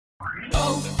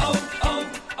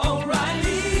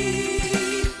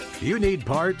O'Reilly. You need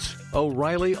parts?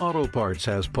 O'Reilly Auto Parts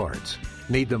has parts.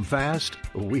 Need them fast?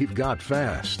 We've got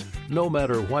fast. No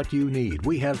matter what you need,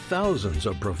 we have thousands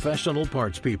of professional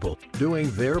parts people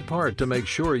doing their part to make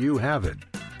sure you have it.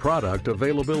 Product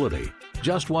availability.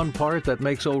 Just one part that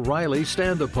makes O'Reilly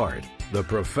stand apart. The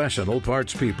professional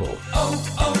parts people.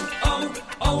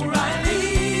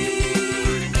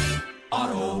 O'Reilly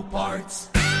Auto Parts.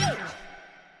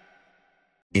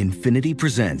 Infiniti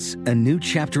presents a new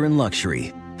chapter in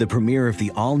luxury, the premiere of the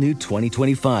all-new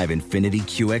 2025 Infiniti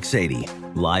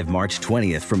QX80, live March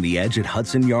 20th from the Edge at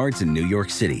Hudson Yards in New York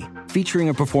City, featuring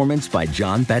a performance by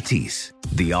Jon Batiste.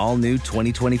 The all-new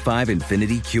 2025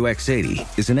 Infiniti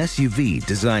QX80 is an SUV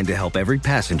designed to help every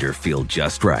passenger feel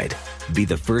just right. Be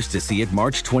the first to see it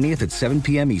March 20th at 7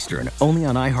 p.m. Eastern, only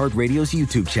on iHeartRadio's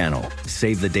YouTube channel.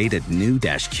 Save the date at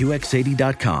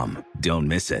new-QX80.com. Don't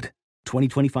miss it.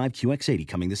 2025 QX80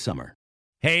 coming this summer.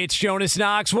 Hey, it's Jonas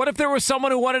Knox. What if there was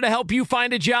someone who wanted to help you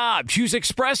find a job? Choose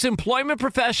Express Employment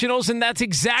Professionals, and that's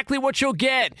exactly what you'll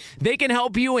get. They can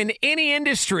help you in any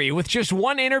industry. With just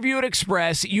one interview at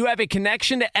Express, you have a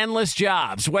connection to endless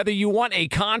jobs. Whether you want a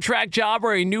contract job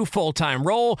or a new full-time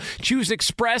role, choose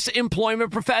Express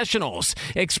Employment Professionals.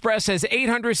 Express has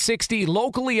 860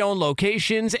 locally owned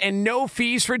locations and no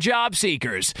fees for job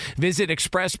seekers. Visit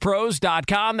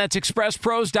expresspros.com. That's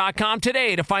expresspros.com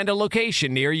today to find a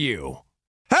location near you.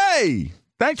 Hey,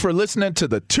 thanks for listening to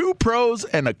the Two Pros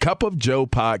and a Cup of Joe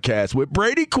podcast with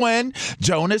Brady Quinn,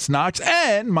 Jonas Knox,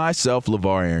 and myself,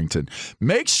 LaVar Arrington.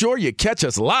 Make sure you catch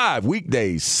us live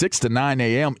weekdays 6 to 9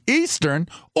 a.m. Eastern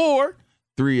or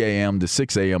 3 a.m. to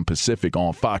 6 a.m. Pacific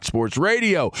on Fox Sports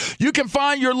Radio. You can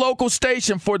find your local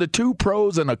station for the Two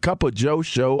Pros and a Cup of Joe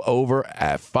show over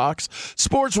at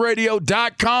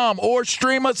foxsportsradio.com or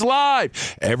stream us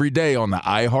live every day on the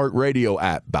iHeartRadio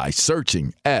app by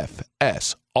searching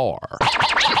FSR. Now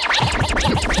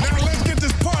let's get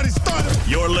this party started.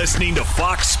 You're listening to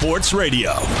Fox Sports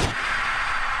Radio.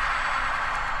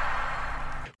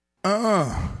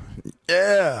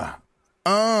 Yeah.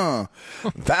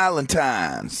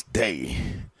 Valentine's Day.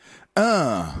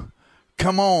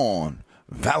 Come on.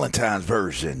 Valentine's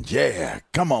version. Yeah.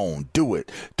 Come on. Do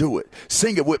it.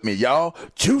 Sing it with me, y'all.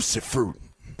 Juicy fruit.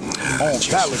 On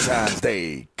Valentine's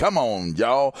Day. Come on,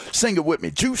 y'all. Sing it with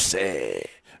me. Juicy.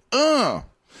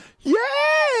 Yeah.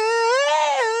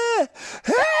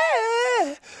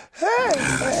 Hey.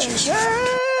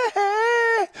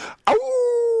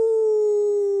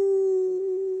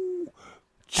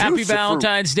 Happy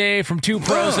Valentine's Day from Two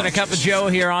Pros and a Cup of Joe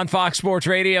here on Fox Sports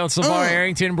Radio. It's LaVar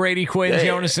Arrington, Brady Quinn,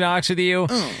 Jonas Knox with you.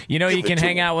 You know you can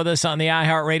hang out with us on the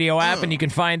iHeartRadio app, and you can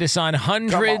find us on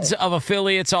hundreds of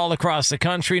affiliates all across the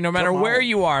country. No matter where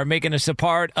you are, making us a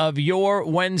part of your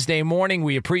Wednesday morning.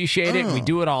 We appreciate it. We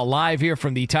do it all live here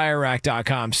from the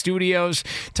TireRack.com studios.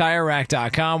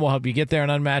 TireRack.com will help you get there.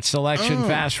 An unmatched selection,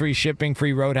 fast free shipping,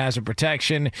 free road hazard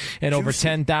protection, and over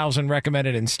 10,000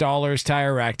 recommended installers.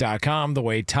 TireRack.com, the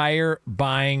way tire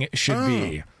buying should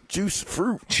be. Juicy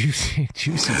fruit. Juicy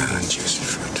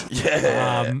fruit.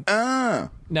 Yeah.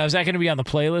 Now, is that going to be on the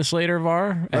playlist later,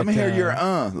 VAR? Let me hear your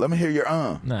Let me hear your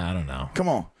No, I don't know. Come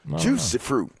on. Juicy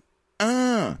fruit.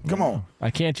 Come on. I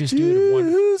can't just do it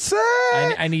if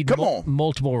one. I need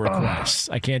multiple requests.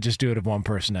 I can't just do it if one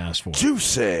person asks for it.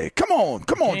 Juicy. Come on,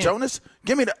 Jonas.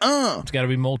 Give me the It's got to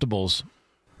be multiples.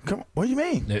 Come on. What do you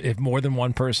mean? If more than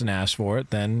one person asks for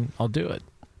it, then I'll do it.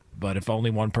 But if only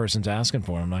one person's asking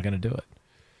for it, I'm not going to do it.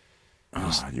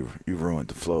 You ruined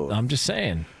the flow. I'm just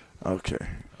saying. Okay.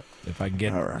 If I can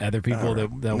get other people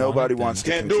that nobody want wants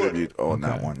to contribute.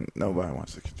 Not one. Nobody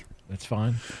wants to contribute. That's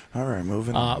fine. All right,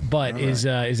 moving on. But is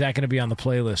that going to be on the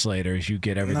playlist later as you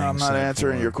get everything? No, I'm not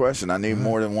answering your question. I need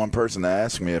more than one person to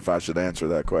ask me if I should answer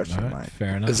that question. Right,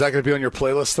 fair enough. Is that going to be on your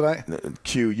playlist tonight?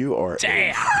 Q, you are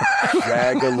Damn.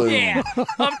 Shagaloon. Yeah,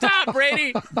 up top,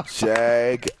 Brady.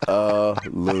 Shagaloon.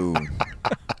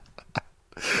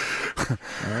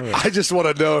 I just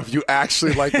want to know if you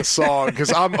actually like the song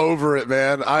because I'm over it,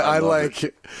 man. I like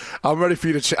it. I'm ready for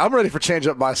you to. I'm ready for change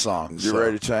up my songs. You're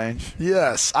ready to change?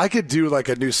 Yes, I could do like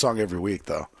a new song every week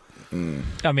though.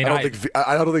 I mean, I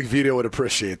don't think Vito would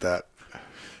appreciate that.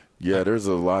 Yeah, there's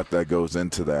a lot that goes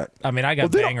into that. I mean, I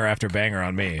got banger after banger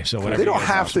on me, so whatever. They don't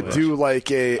have to do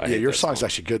like a. Yeah, your song's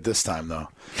actually good this time though.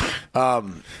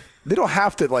 They don't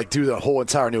have to like do the whole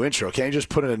entire new intro. Can't you just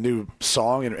put in a new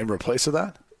song and replace it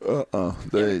that?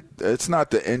 It's not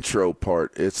the intro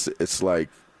part. It's like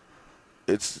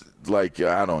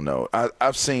I don't know.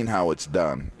 I've seen how it's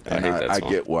done, and I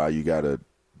get why they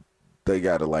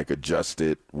gotta like adjust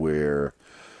it where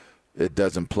it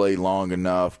doesn't play long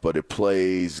enough, but it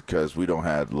plays because we don't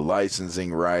have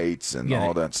licensing rights and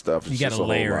all that stuff. It's just a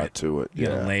whole lot to it. You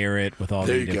got to layer it with all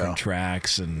the different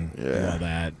tracks and all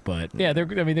that. But they're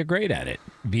great at it.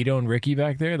 Vito and Ricky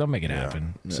back there, they'll make it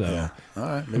happen. So, all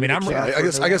right. I mean, I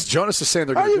guess Jonas is saying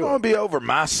they're going to do it. How you going to be over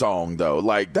my song though?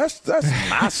 Like that's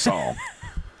my song.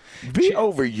 Be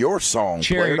over your song,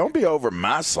 player. Don't be over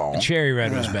my song. Cherry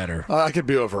Red was better. I could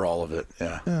be over all of it.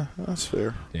 Yeah, that's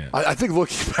fair. Yeah. I think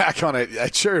looking back on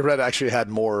it, Cherry Red actually had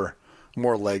more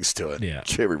legs to it. Yeah,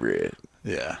 Cherry Red.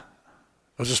 Yeah,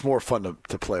 it was just more fun to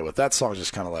play with. That song is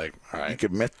just kind of like, all right. You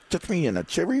could message me in a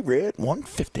Cherry Red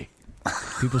 150.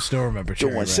 People still remember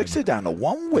Cherry Red. 160 down to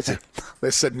one wizard. They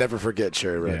said never forget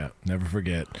Cherry Red. Yeah, never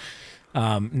forget.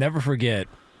 Never forget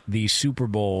the Super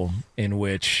Bowl in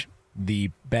which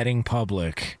the betting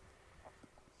public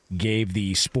gave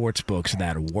the sports books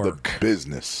that work. The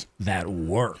business. That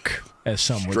work, as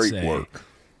some would Straight say. Work.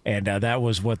 And that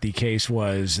was what the case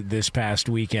was this past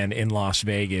weekend in Las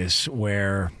Vegas,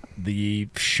 where the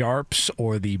sharps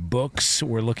or the books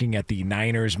were looking at the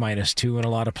Niners -2 in a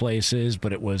lot of places,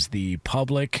 but it was the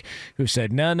public who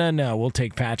said, no, we'll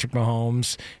take Patrick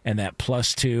Mahomes and that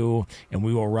 +2, and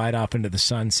we will ride off into the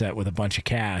sunset with a bunch of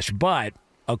cash. But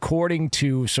according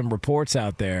to some reports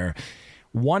out there,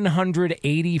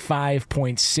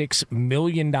 $185.6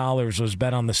 million was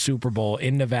bet on the Super Bowl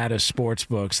in Nevada sports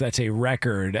books. That's a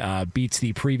record, beats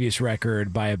the previous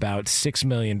record by about $6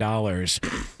 million.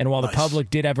 And while the public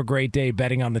did have a great day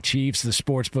betting on the Chiefs, the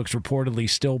sports books reportedly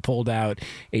still pulled out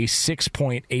a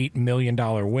 $6.8 million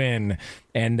win.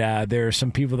 And there are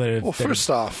some people that have... Well, first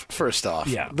off,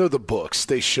 yeah. They're the books.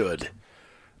 They should.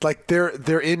 Like, they're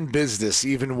in business.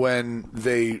 Even when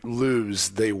they lose,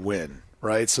 they win.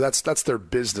 Right, so that's their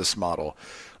business model.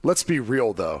 Let's be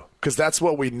real, though, because that's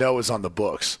what we know is on the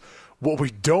books. What we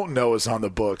don't know is on the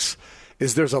books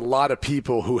is there's a lot of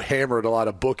people who hammered a lot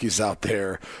of bookies out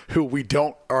there who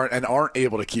aren't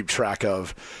able to keep track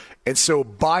of. And so,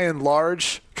 by and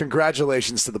large,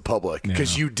 congratulations to the public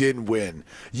because you didn't win.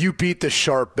 You beat the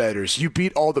sharp bettors. You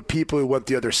beat all the people who went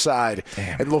the other side.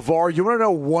 Damn. And LaVar, you want to know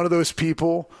one of those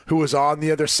people who was on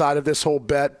the other side of this whole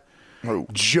bet? Who?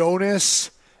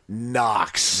 Jonas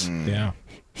Knox. Yeah.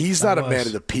 He's not a man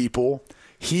of the people.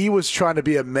 He was trying to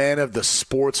be a man of the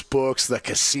sports books, the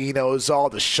casinos, all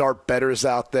the sharp bettors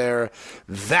out there.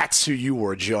 That's who you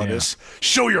were, Jonas. Yeah.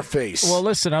 Show your face. Well,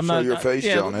 listen, I'm not. Show your face,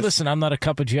 Jonas. Listen, I'm not a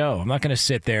cup of Joe. I'm not going to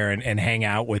sit there and hang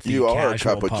out with the you casual are a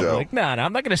cup public. Of Joe. No,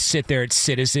 I'm not going to sit there at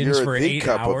Citizens for 8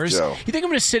 hours. You think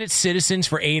I'm going to sit at Citizens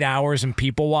for 8 hours and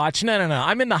people watch? No.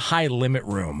 I'm in the high limit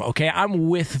room. Okay, I'm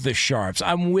with the sharps.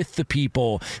 I'm with the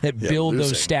people that build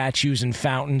those statues and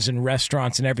fountains and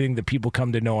restaurants and everything that people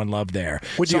come to know and love there.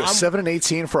 Would you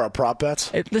 7-18 for our prop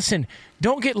bets? Listen,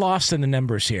 don't get lost in the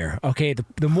numbers here, okay?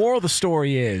 The moral of the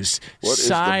story is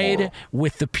side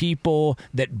with the people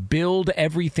that build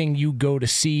everything you go to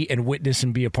see and witness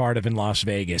and be a part of in Las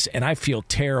Vegas. And I feel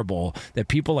terrible that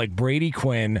people like Brady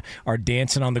Quinn are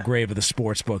dancing on the grave of the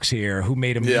sports books here who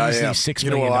made him easily $6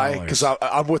 million. You know why? Because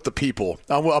I'm with the people.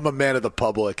 I'm a man of the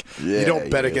public. Yeah, you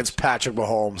don't bet against Patrick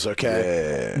Mahomes,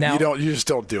 okay? Yeah. Now, you just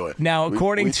don't do it. Now, we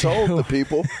told the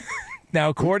people. Now,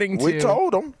 according to... We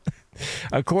told them.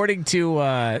 According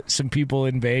to some people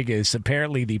in Vegas,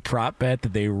 apparently the prop bet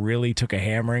that they really took a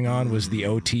hammering on was the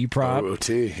OT prop.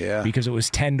 OT, yeah. Because it was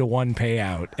 10-1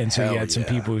 payout. And so you had some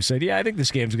people who said, I think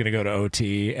this game's going to go to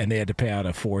OT. And they had to pay out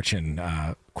a fortune,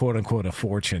 quote-unquote, a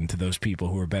fortune to those people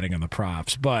who were betting on the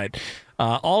props. But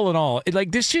all in all,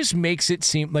 this just makes it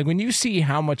seem like when you see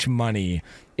how much money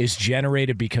is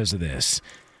generated because of this,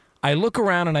 I look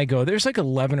around and I go, there's like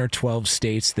 11 or 12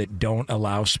 states that don't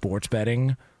allow sports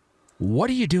betting. What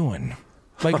are you doing?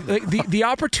 Like the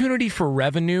opportunity for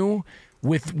revenue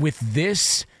with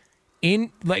this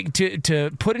in to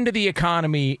put into the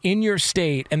economy in your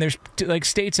state, and there's like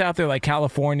states out there like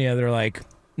California, they're like,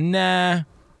 nah.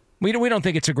 We don't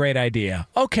think it's a great idea.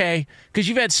 Okay, because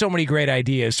you've had so many great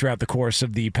ideas throughout the course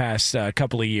of the past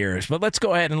couple of years. But let's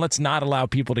go ahead and let's not allow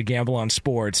people to gamble on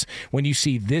sports when you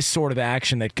see this sort of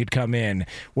action that could come in.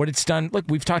 What it's done, look,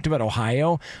 we've talked about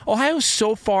Ohio. Ohio's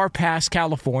so far past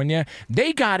California,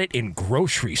 they got it in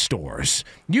grocery stores.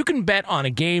 You can bet on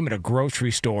a game at a grocery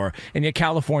store, and yet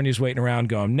California's waiting around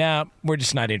going, nah, we're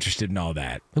just not interested in all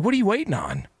that. Like, what are you waiting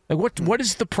on? Like what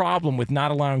is the problem with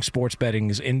not allowing sports betting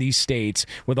in these states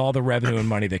with all the revenue and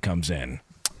money that comes in?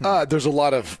 There's a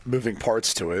lot of moving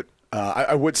parts to it.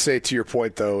 I would say, to your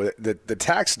point, though, that the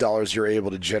tax dollars you're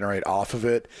able to generate off of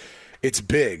it, it's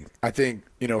big. I think,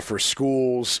 for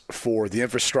schools, for the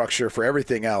infrastructure, for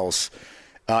everything else,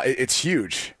 It's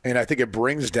huge, and I think it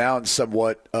brings down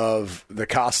somewhat of the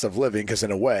cost of living because,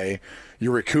 in a way,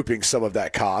 you're recouping some of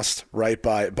that cost, right,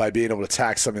 by being able to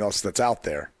tax something else that's out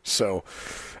there. So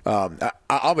I'm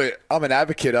an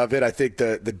advocate of it. I think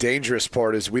the dangerous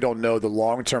part is we don't know the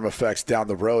long-term effects down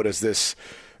the road as this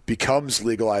becomes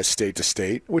legalized state to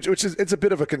state, which is it's a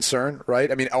bit of a concern,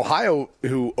 right? I mean, Ohio,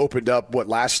 who opened up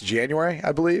last January,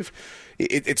 I believe,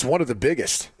 it's one of the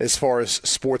biggest as far as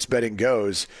sports betting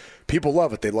goes. People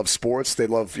love it. They love sports. They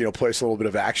love place a little bit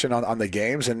of action on the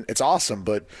games, and it's awesome.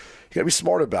 But you got to be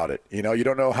smart about it. You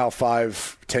don't know how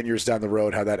 5-10 years down the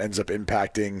road how that ends up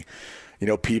impacting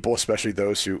people, especially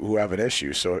those who have an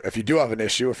issue. So if you do have an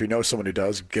issue, if you know someone who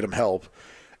does, get them help.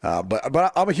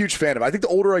 But I'm a huge fan of it. I think the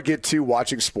older I get to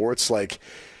watching sports,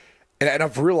 and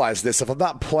I've realized this, if I'm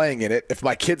not playing in it, if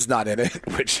my kid's not in it,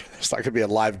 which there's not going to be a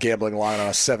live gambling line on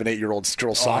a 7-8-year-old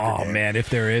girl soccer game. Oh, man, if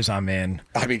there is, I'm in.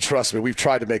 I mean, trust me, we've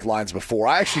tried to make lines before.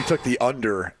 I actually took the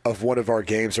under of one of our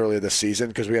games earlier this season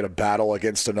because we had a battle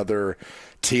against another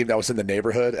team that was in the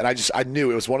neighborhood, and I knew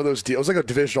it was one of those deals. It was like a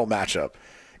divisional matchup.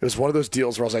 It was one of those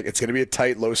deals where I was like, it's going to be a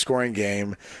tight, low-scoring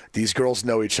game. These girls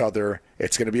know each other.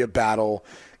 It's going to be a battle.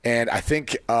 And I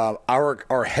think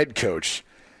our head coach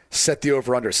set the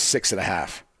over-under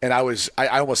 6.5. And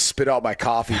I almost spit out my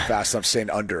coffee fast enough saying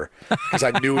under because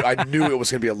I knew it was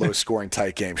going to be a low-scoring,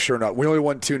 tight game. Sure enough, we only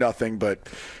won 2-0, but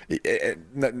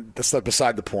that's not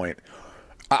beside the point.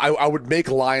 I would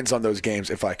make lines on those games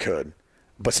if I could.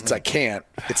 But since I can't,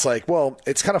 it's like, well,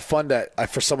 it's kind of fun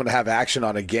for someone to have action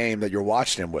on a game that you're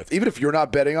watching them with. Even if you're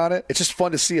not betting on it, it's just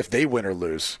fun to see if they win or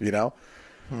lose,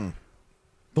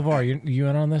 LaVar, you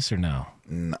in on this or no?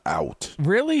 Out.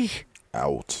 Really?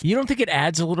 Out. You don't think it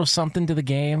adds a little something to the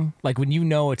game? Like when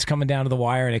it's coming down to the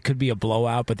wire and it could be a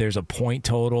blowout, but there's a point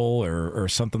total or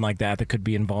something like that could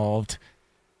be involved?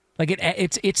 Like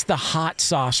it's the hot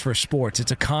sauce for sports.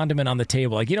 It's a condiment on the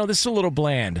table. Like, this is a little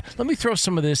bland. Let me throw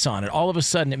some of this on it. All of a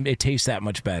sudden, it tastes that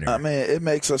much better. I mean, it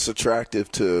makes us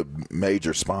attractive to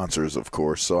major sponsors, of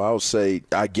course. So I'll say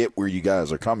I get where you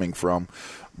guys are coming from,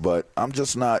 but I'm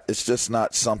just not. It's just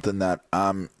not something that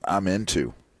I'm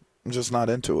into. I'm just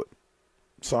not into it.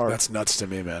 Sorry. That's nuts to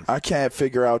me, man. I can't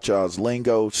figure out y'all's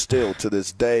lingo still to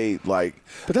this day. But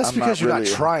that's because you're not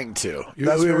trying to. We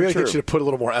really get you to put a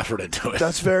little more effort into it.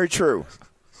 That's very true.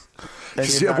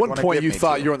 See, at one point you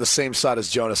thought you were on the same side as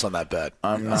Jonas on that bet.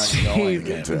 I'm not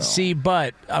going to. See,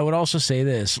 but I would also say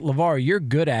this. LaVar, you're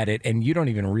good at it, and you don't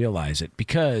even realize it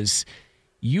because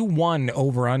you won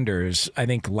over-unders, I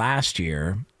think, last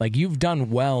year. Like, you've done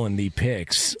well in the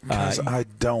picks. Because I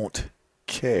don't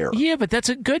care. Yeah, but that's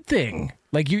a good thing.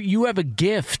 Like you have a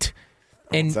gift,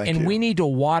 and we need to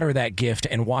water that gift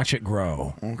and watch it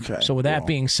grow. Okay. So with that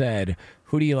being said,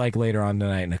 who do you like later on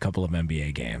tonight in a couple of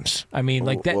NBA games? I mean,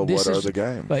 like that. Well, what are the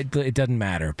games? But it doesn't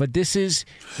matter. But this is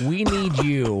we need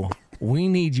you. We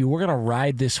need you. We're gonna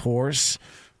ride this horse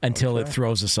until it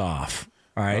throws us off.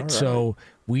 All right. So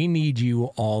we need you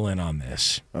all in on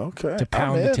this. Okay. To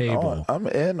pound the table. I'm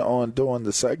in on doing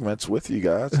the segments with you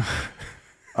guys.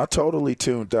 I totally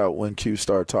tuned out when Q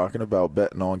started talking about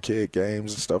betting on kid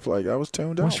games and stuff like that. I was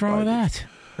tuned out. What's wrong with that?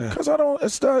 Because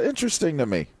it's not interesting to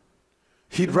me.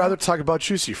 He'd rather talk about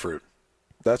juicy fruit.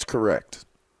 That's correct.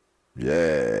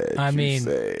 Yeah. I mean,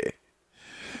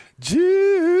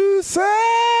 juicy.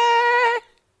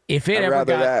 If it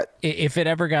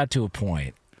ever got to a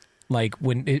point, like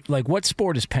what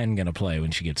sport is Penn gonna play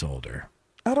when she gets older?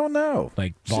 I don't know.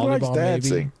 Like volleyball, she likes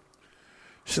dancing. maybe?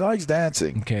 She likes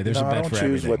dancing. Okay, there's a bet for everything. I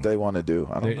don't choose what they want to do.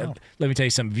 I don't know. Let me tell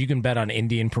you something. If you can bet on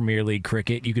Indian Premier League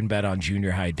cricket, you can bet on junior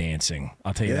high dancing.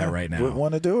 I'll tell you that right now. Wouldn't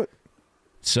want to do it.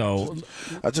 So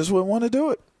I just wouldn't want to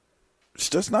do it. It's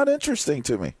just not interesting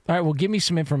to me. All right, well, give me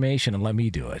some information and let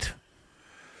me do it.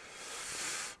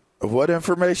 What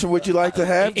information would you like to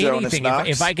have, Jonas Knox?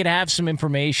 If I could have some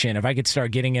information, if I could start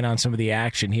getting in on some of the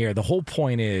action here, the whole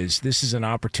point is this is an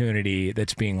opportunity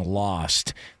that's being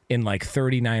lost in like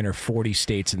 39 or 40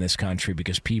 states in this country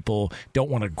because people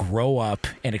don't want to grow up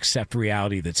and accept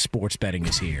reality that sports betting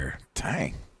is here.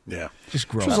 Dang. Yeah. Just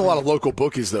grow There's up. a lot of local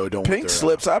bookies, though, don't Pink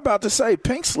slips. I'm about to say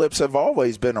pink slips have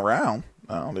always been around.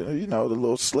 The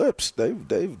little slips,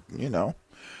 they've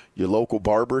your local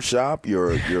barber shop,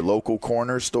 your local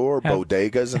corner store,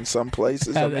 bodegas in some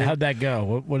places. How'd that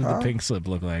go? What did the pink slip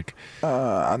look like?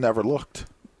 I never looked.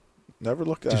 Never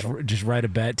looked at it. Just write a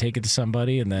bet, take it to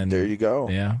somebody, and then there you go.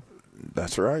 Yeah,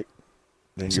 that's right.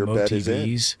 Then some your bet is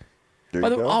in. There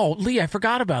you go. Oh, Lee, I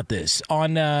forgot about this.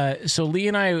 So Lee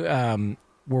and I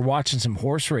were watching some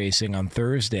horse racing on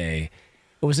Thursday.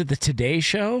 Was it the Today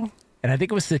Show? And I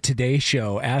think it was the Today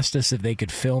Show asked us if they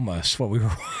could film us while we were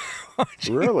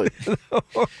Really?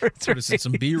 Noticing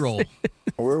some B-roll.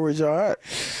 Where was y'all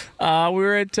at? We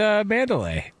were at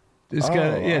Mandalay. Just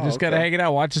gotta hang it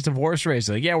out, watching some horse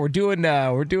racing. Yeah, we're doing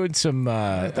some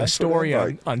a story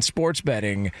on sports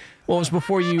betting. Well, it was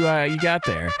before you got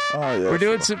there. Oh, yeah, we're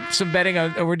doing some betting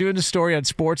on. We're doing a story on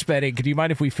sports betting. Could you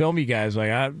mind if we film you guys? Like,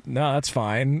 no, that's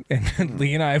fine. And then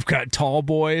Lee and I have got tall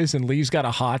boys, and Lee's got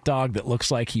a hot dog that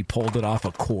looks like he pulled it off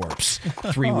a corpse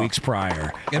 3 weeks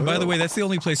prior. And by the way, that's the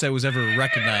only place I was ever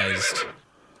recognized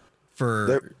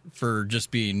for just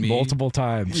being me. Multiple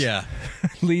times. Yeah.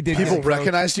 Lee did. People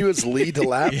recognized you as Lee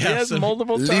DeLapp? Yes,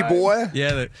 multiple times. Lee boy?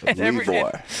 Yeah. Lee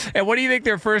boy. And what do you think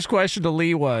their first question to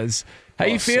Lee was? How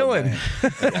you feeling?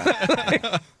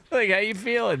 Like, how you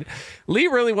feeling? Lee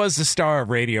really was the star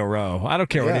of Radio Row. I don't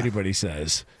care what anybody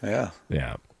says. Yeah.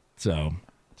 Yeah. So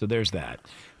there's that.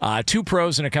 Two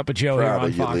pros and a cup of Joe here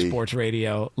on Fox Sports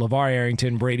Radio. LaVar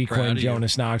Arrington, Brady Quinn,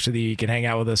 Jonas Knox with you. You can hang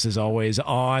out with us as always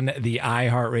on the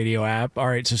iHeartRadio app. All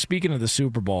right, so speaking of the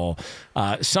Super Bowl,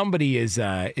 somebody is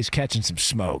catching some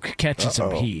smoke, catching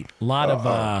some heat. A lot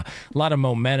of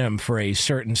momentum for a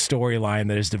certain storyline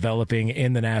that is developing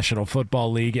in the National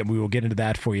Football League, and we will get into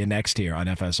that for you next here on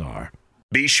FSR.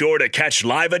 Be sure to catch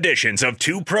live editions of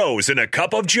Two Pros and a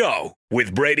Cup of Joe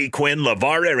with Brady Quinn,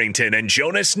 LaVar Arrington, and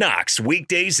Jonas Knox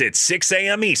weekdays at 6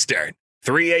 a.m. Eastern,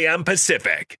 3 a.m.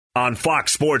 Pacific on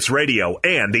Fox Sports Radio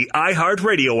and the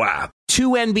iHeartRadio app. Two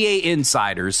NBA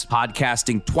insiders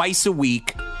podcasting twice a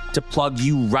week to plug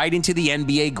you right into the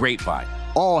NBA grapevine.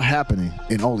 All happening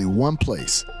in only one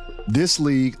place. This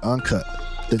League Uncut,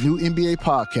 the new NBA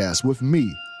podcast with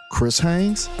me, Chris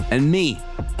Haynes, and me,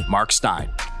 Mark Stein.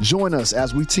 Join us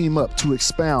as we team up to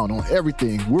expound on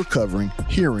everything we're covering,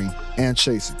 hearing, and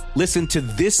chasing. Listen to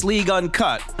This League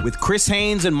Uncut with Chris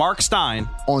Haynes and Mark Stein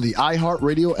on the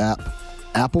iHeartRadio app,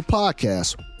 Apple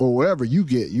Podcasts, or wherever you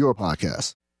get your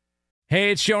podcasts.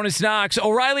 Hey, it's Jonas Knox.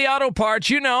 O'Reilly Auto Parts,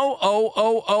 you know,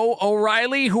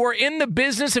 O'Reilly, who are in the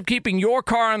business of keeping your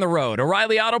car on the road.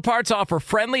 O'Reilly Auto Parts offer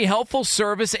friendly, helpful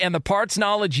service and the parts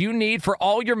knowledge you need for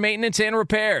all your maintenance and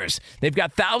repairs. They've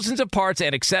got thousands of parts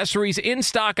and accessories in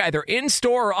stock, either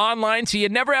in-store or online, so you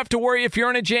never have to worry if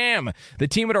you're in a jam. The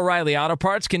team at O'Reilly Auto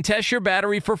Parts can test your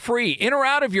battery for free, in or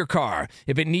out of your car.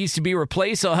 If it needs to be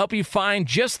replaced, they'll help you find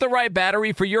just the right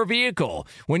battery for your vehicle.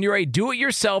 When you're a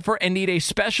do-it-yourselfer and need a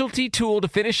specialty tool to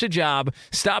finish the job,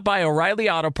 stop by O'Reilly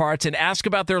Auto Parts and ask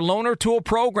about their loaner tool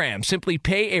program. Simply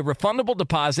pay a refundable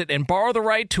deposit and borrow the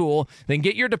right tool, then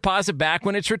get your deposit back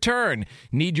when it's returned.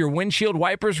 Need your windshield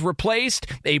wipers replaced,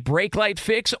 a brake light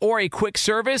fix, or a quick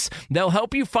service? They'll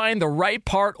help you find the right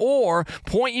part or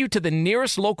point you to the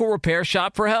nearest local repair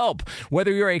shop for help.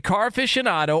 Whether you're a car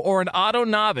aficionado or an auto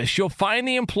novice, you'll find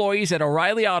the employees at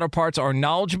O'Reilly Auto Parts are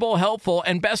knowledgeable, helpful,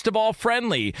 and best of all,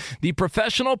 friendly. The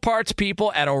professional parts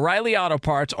people at O'Reilly Auto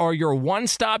Parts are your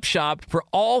one-stop shop for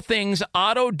all things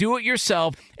auto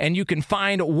do-it-yourself, and you can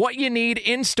find what you need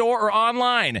in-store or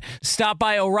online. Stop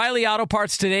by O'Reilly Auto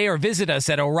Parts today or visit us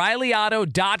at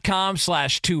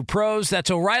O'ReillyAuto.com/2pros. That's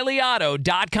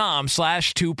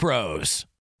O'ReillyAuto.com/2pros.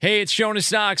 Hey, it's Jonas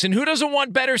Knox, and who doesn't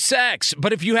want better sex?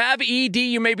 But if you have ED,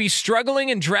 you may be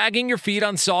struggling and dragging your feet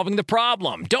on solving the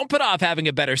problem. Don't put off having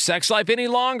a better sex life any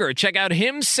longer. Check out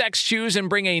Hims Sex Chews and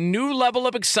bring a new level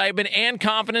of excitement and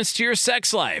confidence to your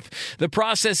sex life. The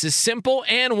process is simple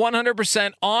and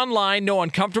 100% online, no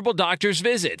uncomfortable doctor's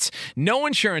visits. No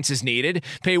insurance is needed.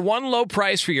 Pay one low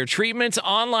price for your treatments,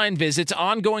 online visits,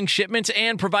 ongoing shipments,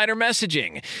 and provider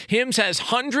messaging. Hims has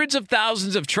hundreds of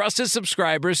thousands of trusted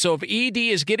subscribers, so if ED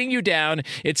is getting you down,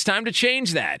 it's time to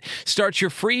change that. Start your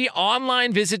free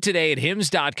online visit today at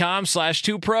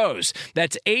hims.com/2pros.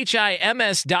 That's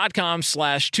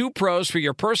HIMS.com/2pros for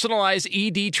your personalized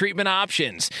ED treatment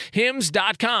options.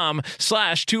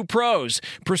 hims.com/2pros.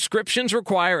 Prescriptions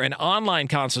require an online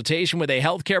consultation with a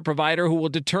healthcare provider who will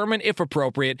determine if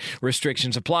appropriate.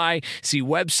 Restrictions apply. See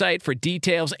website for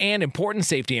details and important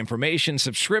safety information.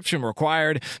 Subscription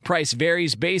required. Price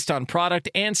varies based on product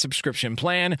and subscription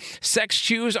plan. Sex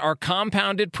Chews are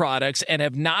compounded products and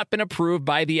have not been approved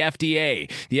by the FDA.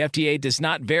 The FDA does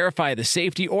not verify the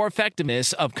safety or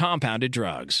effectiveness of compounded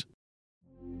drugs.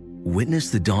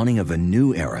 Witness the dawning of a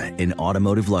new era in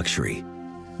automotive luxury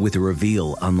with a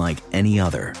reveal unlike any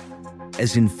other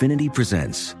as Infiniti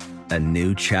presents a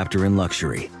new chapter in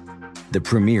luxury, the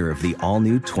premiere of the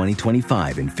all-new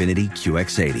 2025 Infiniti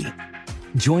QX80.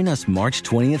 Join us March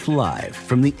 20th live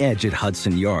from the Edge at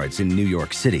Hudson Yards in New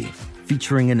York City,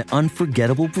 featuring an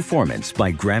unforgettable performance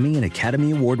by Grammy and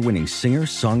Academy Award-winning singer,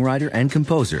 songwriter, and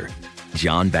composer,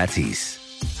 Jon Batiste.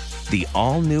 The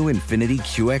all-new Infiniti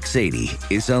QX80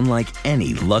 is unlike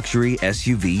any luxury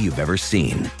SUV you've ever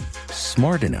seen.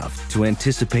 smart enough to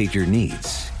anticipate your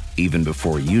needs even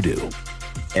before you do.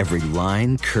 Every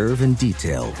line, curve, and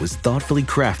detail was thoughtfully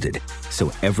crafted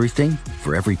so everything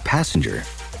for every passenger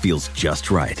feels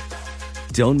just right.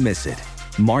 Don't miss it.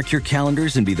 Mark your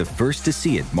calendars and be the first to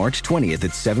see it March 20th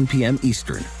at 7 p.m.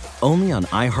 Eastern, only on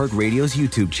iHeartRadio's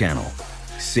YouTube channel.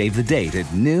 Save the date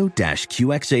at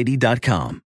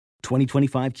new-QX80.com.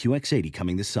 2025 QX80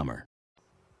 coming this summer.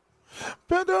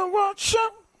 Better watch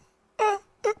out.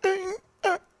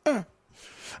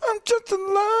 I'm just a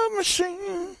love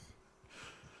machine.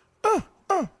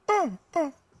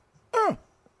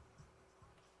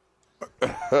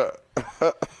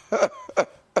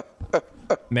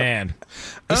 Man,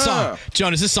 this song,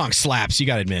 Jonas, this song slaps. You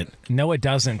gotta admit. No, it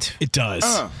doesn't. It does.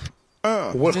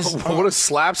 What does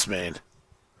slaps mean?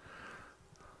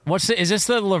 Is this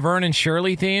the Laverne and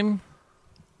Shirley theme?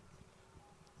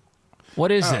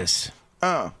 What is this?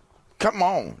 Come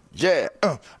on. Yeah.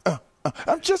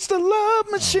 I'm just a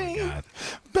love machine.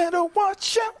 Better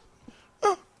watch out.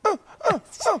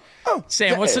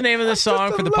 Sam, what's the name of this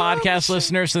song for the podcast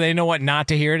listeners so they know what not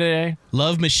to hear today?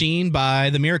 Love Machine by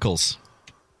The Miracles.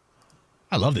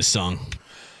 I love this song.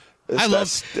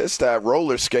 It's that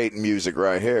roller skating music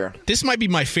right here. This might be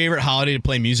my favorite holiday to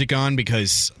play music on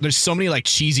because there's so many like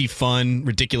cheesy, fun,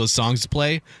 ridiculous songs to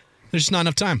play. There's just not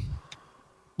enough time.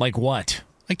 Like what?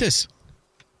 Like this.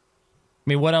 I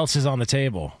mean, what else is on the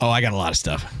table? Oh, I got a lot of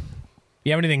stuff.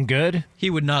 You have anything good? He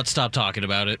would not stop talking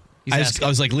about it. I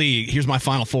was like, Lee, here's my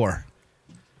final four.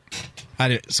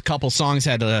 A couple songs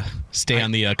had to stay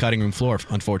on the cutting room floor,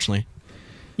 unfortunately.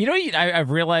 You know, I've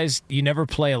realized you never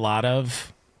play a lot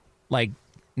of, like,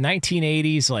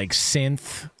 1980s, like,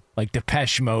 synth, like,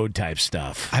 Depeche Mode type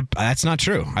stuff. That's not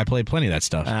true. I played plenty of that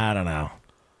stuff. I don't know.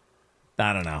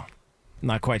 I'm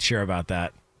not quite sure about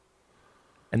that.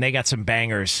 And they got some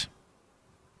bangers.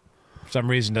 For some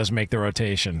reason, doesn't make the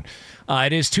rotation.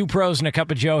 It is Two Pros and a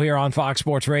Cup of Joe here on Fox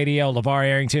Sports Radio. LaVar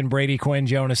Arrington, Brady Quinn,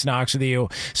 Jonas Knox with you.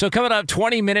 So coming up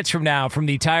 20 minutes from now from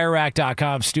the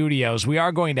TireRack.com studios, we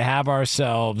are going to have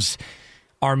ourselves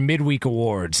our midweek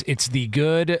awards. It's the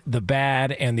good, the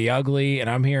bad, and the ugly, and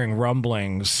I'm hearing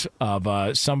rumblings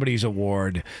of somebody's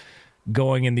award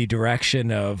going in the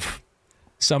direction of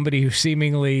somebody who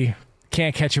seemingly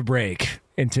can't catch a break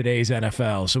in today's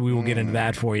NFL. So we will get into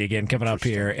that for you again coming up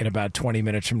here in about 20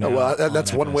 minutes from now. Well,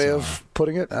 that's one way of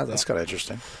putting it. That's kind of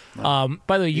interesting.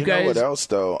 By the way, you guys know what else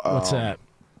though? What's that?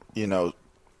 You know,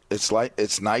 it's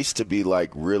nice to be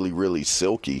like really, really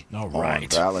silky on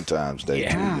Valentine's Day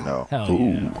too. You know,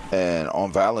 and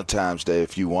on Valentine's Day,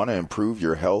 if you want to improve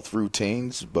your health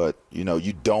routines, but you know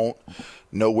you don't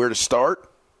know where to start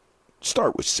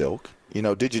with Silk. You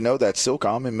know, did you know that Silk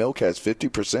almond milk has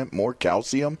 50% more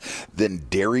calcium than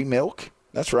dairy milk?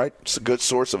 That's right. It's a good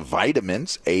source of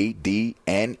vitamins, A, D,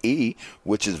 and E,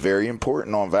 which is very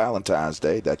important on Valentine's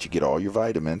Day, that you get all your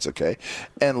vitamins, okay?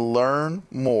 And learn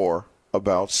more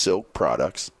about Silk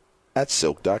products at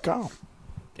silk.com.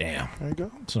 Damn. There you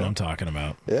go. That's what I'm talking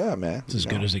about. Yeah, man. It's as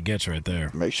good as it gets right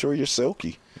there. Make sure you're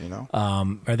silky, you know.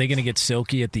 Are they going to get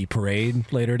silky at the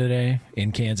parade later today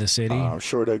in Kansas City? I'm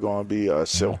sure they're going to be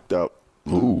silked up.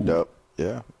 Lubed up.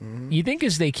 Yeah. Mm-hmm. You think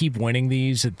as they keep winning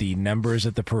these, that the numbers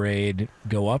at the parade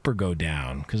go up or go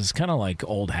down? Because it's kind of like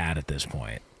old hat at this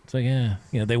point. It's like,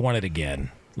 they won it again.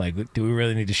 Like, do we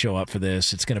really need to show up for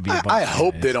this? It's going to be a bunch I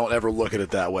hope they don't ever look at it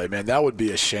that way, man. That would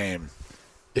be a shame.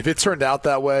 If it turned out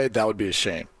that way, that would be a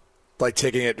shame. Like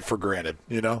taking it for granted,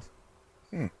 you know?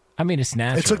 I mean, it's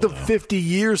natural. It took them 50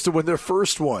 years to win their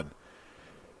first one.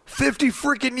 50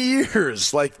 freaking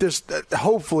years. Like,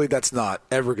 hopefully that's not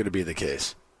ever going to be the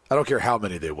case. I don't care how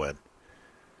many they win.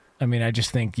 I mean, I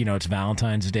just think, it's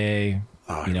Valentine's Day.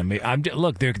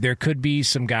 Look, there could be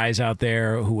some guys out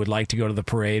there who would like to go to the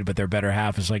parade, but their better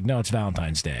half is like, no, it's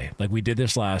Valentine's Day. Like, we did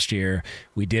this last year.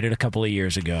 We did it a couple of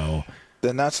years ago.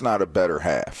 Then that's not a better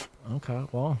half. Okay,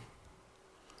 well,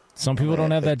 some people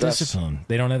don't have that discipline.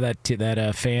 They don't have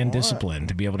that fan discipline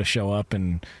to be able to show up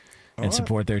and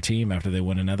support their team after they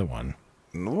win another one.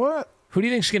 What? Who do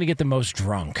you think is going to get the most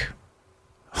drunk?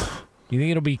 You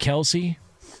think it'll be Kelsey?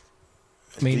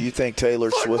 Do you think Taylor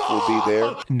Swift will be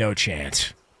there? No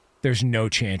chance. There's no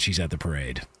chance she's at the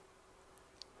parade.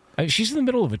 She's in the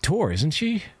middle of a tour, isn't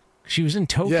she? She was in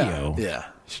Tokyo. Yeah.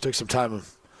 She took some time.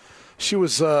 She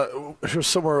was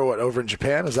somewhere, over in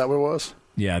Japan? Is that what it was?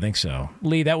 Yeah, I think so.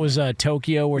 Lee, that was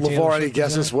Tokyo. Where LaVar, any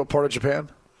guesses what part of Japan?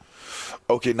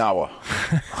 Okinawa.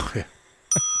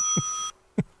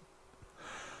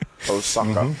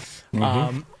 Osaka.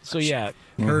 Mm-hmm. So, yeah.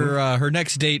 Her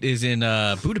next date is in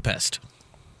Budapest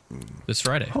this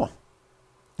Friday. Oh.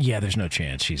 Yeah, there's no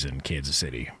chance she's in Kansas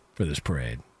City for this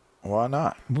parade. Why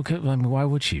not? Why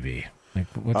would she be? Like,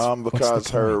 because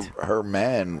her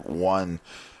man won.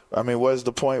 I mean, what's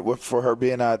the point for her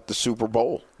being at the Super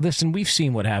Bowl? Listen, we've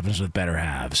seen what happens with better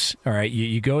halves. All right,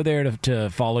 you go there to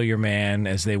follow your man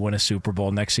as they win a Super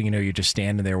Bowl. Next thing you know, you're just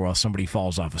standing there while somebody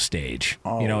falls off a stage.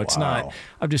 It's not.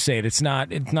 I'm just saying, it's not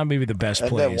maybe the best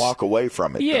place. And then walk away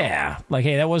from it. Yeah, like,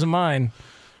 hey, that wasn't mine.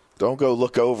 Don't go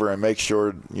look over and make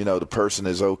sure the person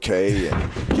is okay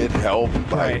and get help.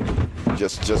 Right.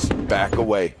 Just back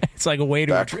away. It's like a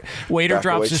waiter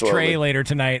drops his tray later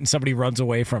tonight and somebody runs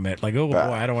away from it. Like, boy,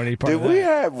 I don't want any part of that. Do we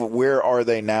have Where Are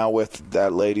They Now with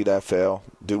that lady that fell?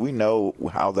 Do we know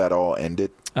how that all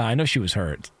ended? I know she was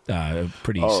hurt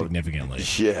pretty significantly.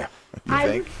 Yeah.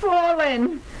 I've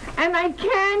fallen and I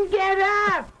can't get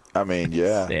up. I mean,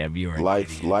 yeah. Damn, you are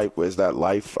life. Is that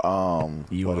life? What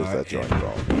is that joint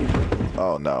called?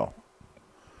 Oh no.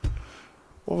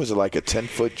 What was it, like a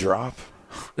 10-foot drop?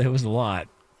 It was a lot.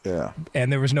 Yeah.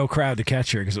 And there was no crowd to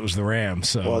catch her because it was the Rams.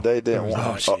 So. Well, they didn't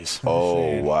want.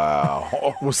 Oh,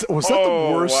 wow. Was that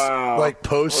the worst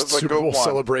post Super Bowl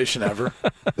celebration ever?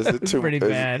 Is it too pretty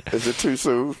bad? Is it too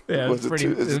soon? Yeah, is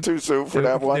it too soon for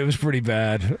that one? It was pretty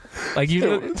bad. Like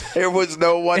there was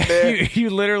no one there.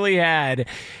 You literally had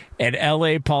an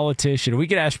L.A. politician, we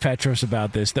could ask Petros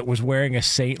about this, that was wearing a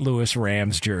St. Louis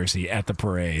Rams jersey at the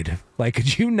parade. Like,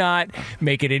 could you not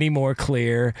make it any more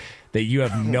clear that you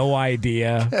have no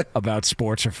idea about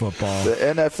sports or football? The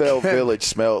NFL village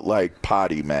smelled like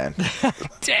potty, man.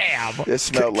 Damn. It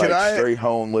smelled straight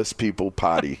homeless people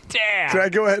potty. Damn. Can I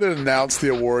go ahead and announce the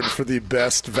award for the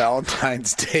best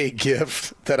Valentine's Day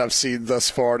gift that I've seen thus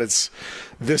far? And it's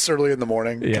this early in the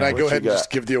morning. Yeah. Can I go ahead and just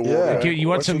give the award? Yeah. You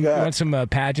want some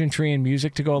pageantry and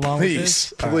music to go along with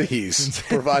this? Please.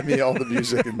 Provide me all the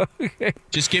music. Okay.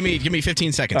 Just give me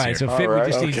 15 seconds here. So we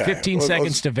just need 15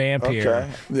 seconds to vamp here.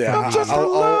 Yeah. I'm just a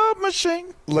love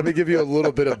machine. Let me give you a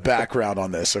little bit of background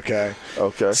on this, okay?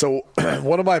 Okay. So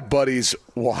one of my buddy's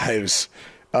wives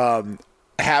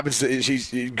happens to,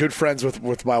 she's good friends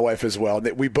with my wife as well.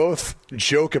 And we both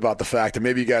joke about the fact, and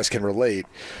maybe you guys can relate,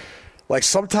 like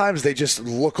sometimes they just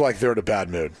look like they're in a bad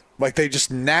mood. Like they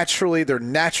just naturally, their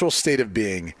natural state of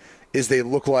being is they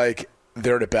look like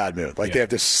they're in a bad mood. Like they have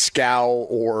this scowl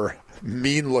or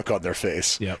mean look on their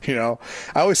face. Yep. I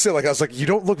always say, like, I was like, you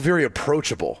don't look very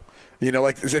approachable.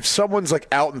 Like if someone's like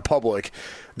out in public,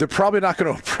 they're probably not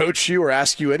going to approach you or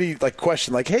ask you any like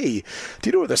question like, hey, do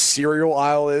you know where the cereal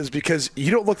aisle is? Because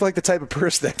you don't look like the type of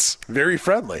person that's very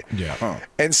friendly. Yeah. Huh.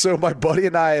 And so my buddy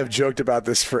and I have joked about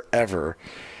this forever.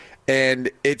 And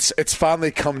it's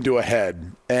finally come to a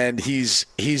head. And he's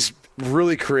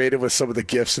really creative with some of the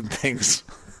gifts and things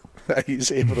that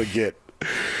he's able to get.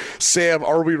 Sam,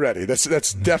 are we ready? That's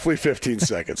definitely 15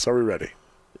 seconds. Are we ready?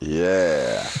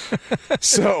 Yeah.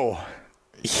 So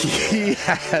he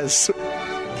has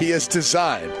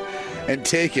designed and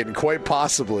taken quite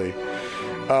possibly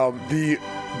the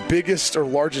biggest or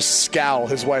largest scowl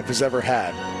his wife has ever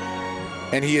had.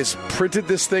 And he has printed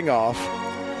this thing off.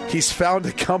 He's found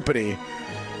a company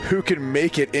who can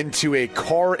make it into a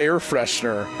car air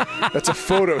freshener. That's a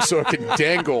photo so it can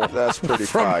dangle. That's pretty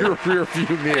from fire. your rear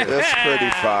view mirror. That's pretty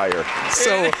fire.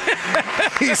 So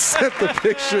he sent the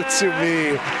picture to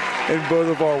me and both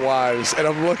of our wives, and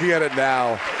I'm looking at it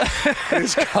now.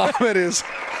 His comment is,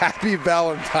 "Happy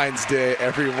Valentine's Day,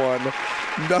 everyone.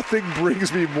 Nothing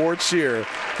brings me more cheer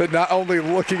than not only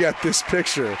looking at this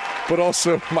picture, but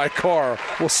also my car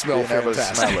will smell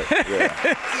fantastic." Smell it.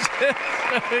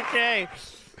 Yeah. Okay.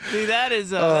 See, that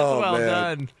is that's well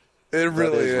done. It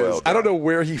really is. Well done. I don't know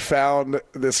where he found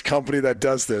this company that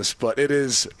does this, but it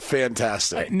is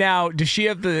fantastic. Now, does she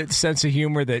have the sense of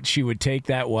humor that she would take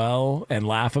that well and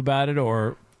laugh about it,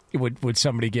 or would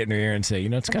somebody get in her ear and say,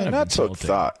 it's kind of that insulting? took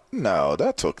thought. No,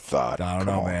 that took thought. I don't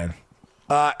know, man.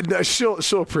 No,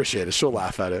 she'll appreciate it. She'll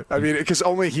laugh at it. I mean, because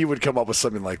only he would come up with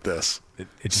something like this.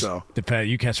 It just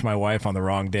depends. You catch my wife on the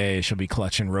wrong day, she'll be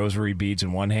clutching rosary beads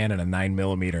in one hand and a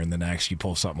 9mm in the next. You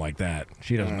pull something like that.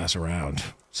 She doesn't mess around.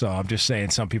 So I'm just saying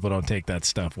some people don't take that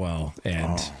stuff well.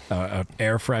 And an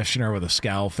air freshener with a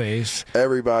scowl face.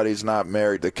 Everybody's not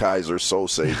married to Kaiser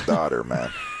Sose's daughter,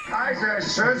 man. Kaiser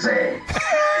Susie!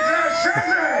 Kaiser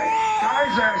Susie!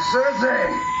 Kaiser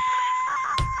Susie!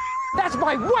 That's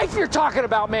my wife you're talking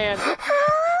about, man.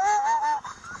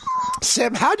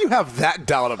 Sam, how do you have that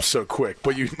dialed up so quick,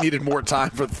 but you needed more time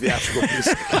for the theatrical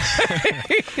music?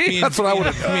 That's what I would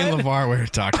have done. Me and LaVar were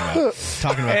talking about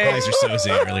Kaiser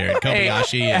Soze earlier and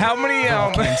Kobayashi. How many?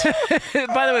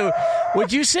 By the way,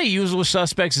 would you say Usual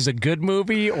Suspects is a good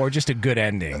movie or just a good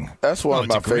ending? That's one of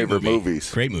my favorite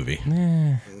movies. Great movie.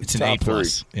 It's an Top A+. three.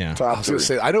 Yeah. I was going to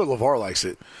say, I know LaVar likes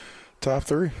it. Top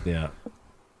 3. Yeah.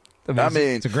 I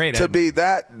mean, it's a great to be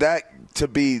that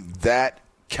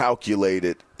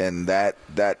calculated and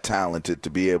that talented to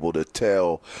be able to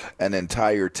tell an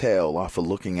entire tale off of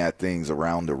looking at things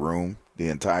around the room the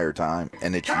entire time,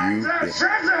 and it's you.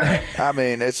 I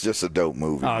mean, it's just a dope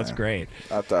movie. Oh, it's great.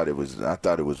 I thought it was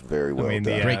very well done.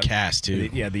 Great cast too.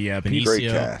 Benicio, great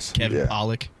cast. Kevin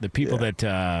Pollak. The people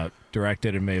that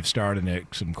directed and may have starred in it,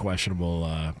 some questionable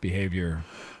behavior.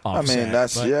 Offset, I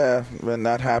mean, when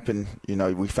that happened,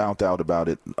 we found out about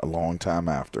it a long time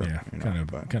after. Yeah, kind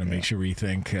of makes you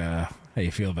rethink how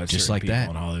you feel about just certain like people that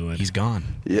in Hollywood. He's gone.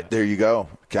 Yeah, there you go.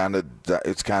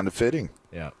 It's kind of fitting.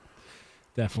 Yeah,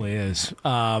 definitely is.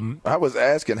 I was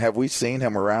asking, have we seen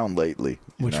him around lately?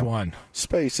 Which one?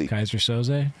 Spacey. Kaiser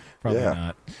Soze? Probably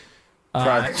not.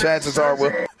 Chances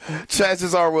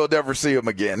are we'll never see him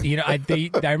again. I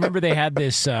remember they had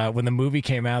this when the movie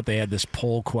came out. They had this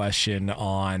poll question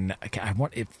on I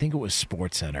think it was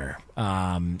SportsCenter,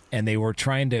 and they were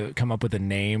trying to come up with a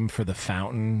name for the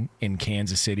fountain in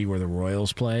Kansas City where the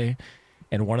Royals play.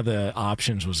 And one of the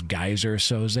options was Geyser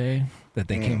Soze that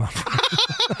they came up with.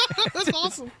 That's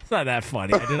awesome. It's not that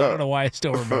funny. I don't know why I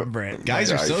still remember it.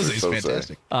 Geyser Soze is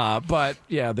fantastic. But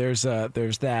yeah, there's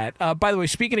that. By the way,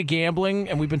 speaking of gambling,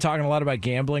 and we've been talking a lot about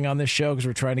gambling on this show because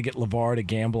we're trying to get LaVar to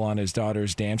gamble on his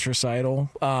daughter's dance recital.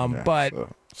 But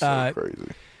so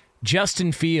crazy.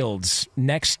 Justin Fields'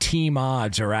 next team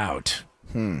odds are out.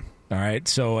 All right,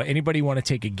 so anybody want to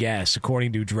take a guess,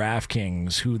 according to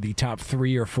DraftKings, who the top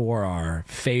 3 or 4 are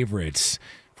favorites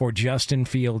for Justin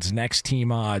Fields' next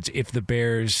team odds if the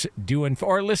Bears do,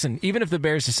 or listen, even if the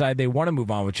Bears decide they want to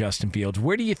move on with Justin Fields,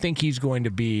 where do you think he's going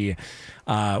to be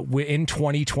in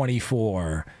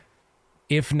 2024?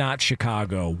 If not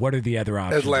Chicago, what are the other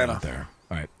options out there?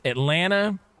 All right,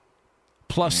 Atlanta.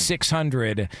 Plus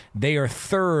 600. They are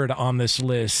third on this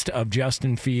list of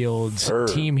Justin Fields'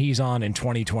 team he's on in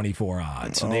 2024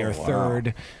 odds. So they are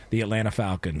third, the Atlanta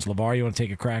Falcons. LaVar, you want to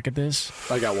take a crack at this?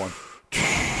 I got one.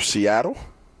 Seattle?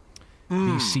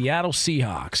 The Seattle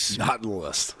Seahawks. Not in the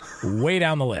list. Way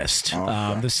down the list.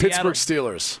 The Pittsburgh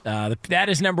Steelers. That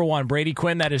is number one. Brady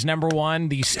Quinn, that is number one.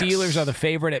 The Steelers are the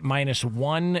favorite at minus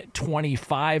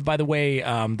 125. By the way,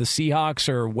 the Seahawks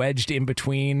are wedged in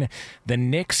between the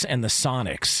Knicks and the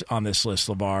Sonics on this list,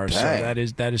 LaVar. So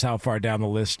that is how far down the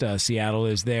list Seattle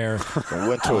is there. I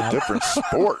went to a different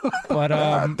sport. But,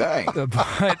 dang.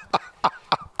 But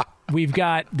we've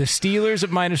got the Steelers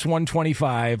at minus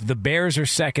 125. The Bears are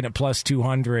second at plus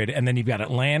 200. And then you've got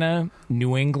Atlanta,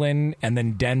 New England, and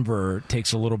then Denver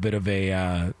takes a little bit of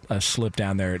a slip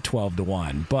down there at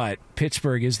 12-1. But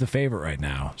Pittsburgh is the favorite right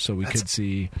now. So we could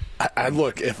see. I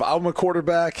look, if I'm a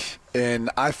quarterback and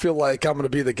I feel like I'm going to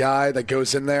be the guy that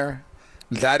goes in there,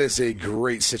 that is a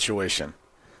great situation.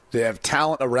 They have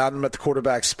talent around them at the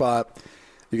quarterback spot.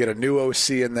 You got a new OC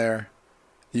in there.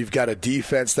 You've got a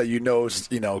defense that is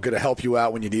going to help you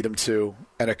out when you need them to,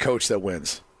 and a coach that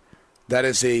wins. That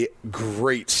is a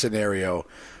great scenario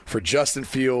for Justin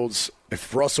Fields.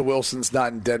 If Russell Wilson's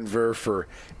not in Denver, for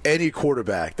any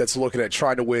quarterback that's looking at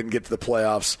trying to win, get to the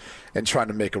playoffs, and trying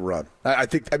to make a run. I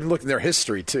think, looking at their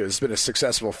history, too. It's been a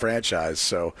successful franchise.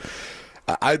 So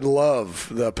I love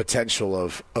the potential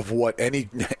of what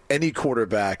any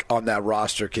quarterback on that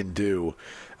roster can do.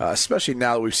 Especially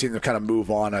now that we've seen them kind of move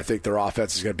on, I think their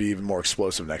offense is going to be even more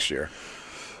explosive next year.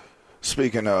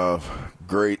 Speaking of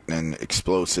great and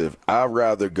explosive, I'd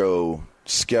rather go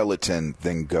skeleton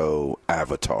than go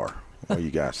Avatar. What do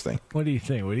you guys think? What do you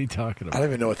think? What are you talking about? I don't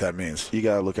even know what that means. You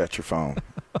got to look at your phone.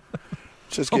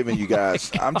 Just giving you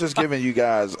guys. I'm just giving you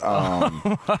guys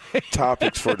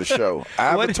topics for the show.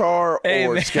 Avatar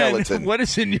or skeleton? What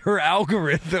is in your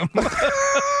algorithm?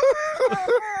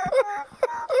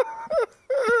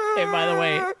 Hey, by the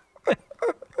way,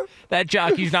 that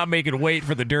jockey's not making weight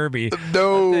for the Derby.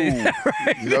 No,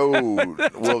 no,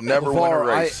 we'll never win a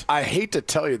race. I hate to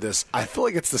tell you this. I feel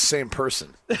like it's the same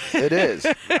person. It is.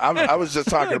 I was just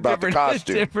talking about the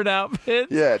costume. Different outfit.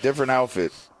 Yeah, different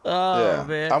outfit. Oh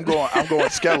man, I'm going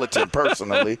skeleton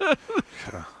personally.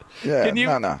 Yeah,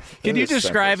 can you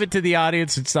describe it to the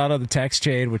audience? It's not on the text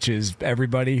chain, which is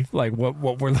everybody. Like what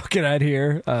we're looking at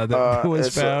here. That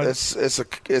was found.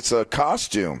 It's a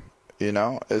costume.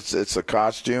 It's a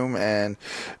costume, and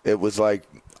it was like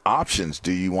options.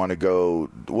 Do you want to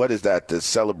go? What is that? The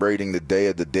celebrating the Day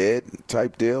of the Dead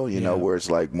type deal? Where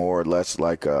it's like more or less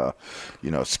like a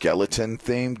skeleton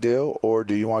themed deal, or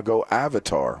do you want to go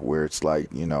Avatar, where it's like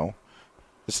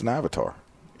it's an avatar.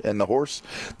 And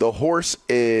the horse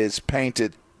is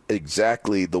painted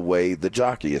exactly the way the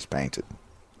jockey is painted.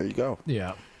 There you go.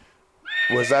 Yeah.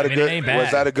 Was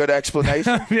that a good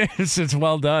explanation? It's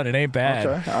well done. It ain't bad.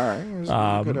 Okay, all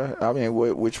right. I mean,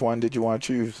 which one did you want to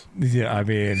choose? Yeah, I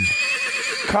mean,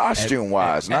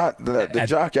 costume-wise, not the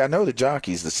jockey. I know the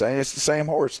jockey's the same. It's the same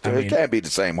horse. It can't be the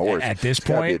same horse. At this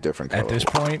point, be a different color. At this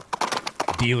point,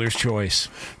 dealer's choice.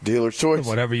 Dealer's choice.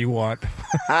 Whatever you want.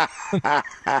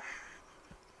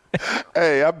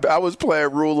 Hey, I was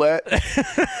playing roulette.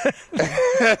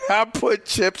 I put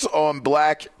chips on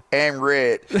black and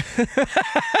red.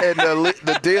 And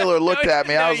the dealer looked at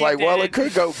me. I was like, well, it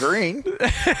could go green.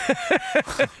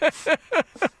 It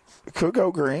could go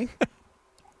green.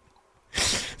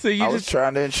 So I was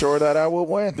trying to ensure that I would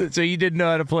win. So you didn't know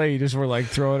how to play. You just were like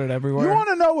throwing it everywhere. You want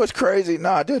to know what's crazy?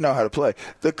 No, I didn't know how to play.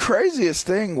 The craziest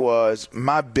thing was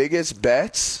my biggest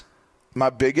bets,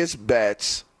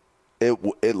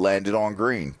 it landed on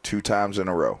green 2 times in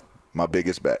a row. My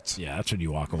biggest bets. Yeah, that's when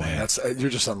you walk away. Man, you're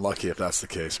just unlucky if that's the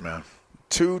case, man.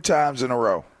 2 times in a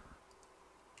row.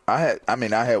 I had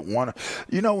one.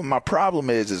 You know, my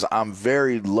problem is I'm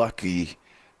very lucky,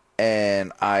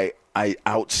 and I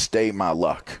outstay my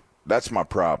luck. That's my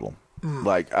problem.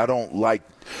 Like, I don't like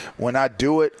when I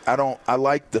do it. I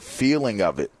like the feeling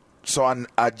of it. So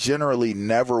I generally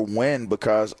never win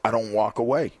because I don't walk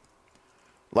away.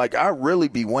 Like, I really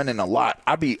be winning a lot.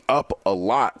 I be up a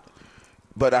lot,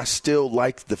 but I still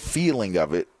like the feeling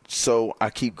of it, so I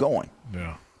keep going.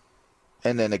 Yeah.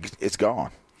 And then it's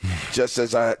gone. just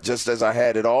as I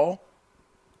had it all,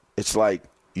 it's like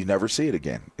you never see it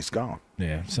again. It's gone.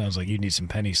 Yeah, sounds like you need some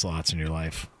penny slots in your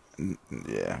life.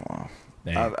 Yeah, well,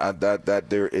 that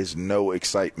there is no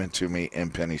excitement to me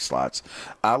in penny slots.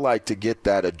 I like to get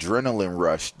that adrenaline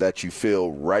rush that you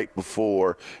feel right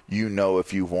before you know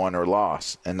if you've won or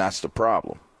lost, and that's the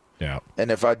problem. Yeah. And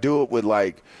if I do it with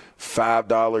like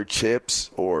 $5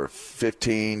 chips or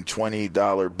 $15,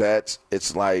 $20 bets,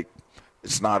 it's like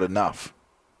it's not enough.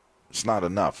 It's not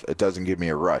enough. It doesn't give me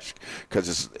a rush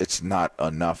because it's not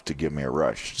enough to give me a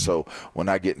rush. So when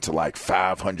I get into like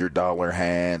 $500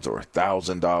 hands or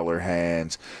 $1,000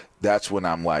 hands, that's when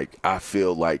I'm like, I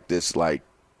feel like this like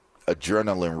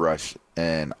adrenaline rush,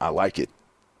 and I like it.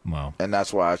 Wow. And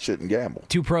that's why I shouldn't gamble.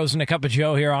 2 Pros and a Cup of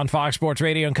Joe here on Fox Sports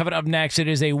Radio. And coming up next, it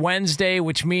is a Wednesday,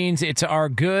 which means it's our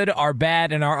good, our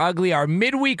bad, and our ugly, our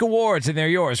midweek awards, and they're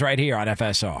yours right here on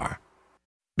FSR.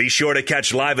 Be sure to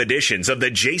catch live editions of The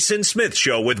Jason Smith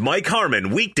Show with Mike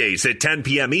Harmon weekdays at 10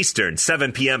 p.m. Eastern,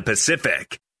 7 p.m.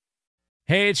 Pacific.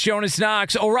 Hey, it's Jonas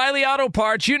Knox. O'Reilly Auto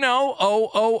Parts, you know,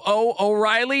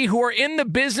 O'Reilly, who are in the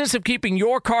business of keeping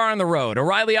your car on the road.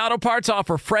 O'Reilly Auto Parts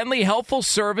offer friendly, helpful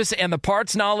service and the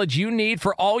parts knowledge you need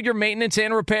for all your maintenance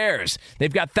and repairs.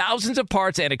 They've got thousands of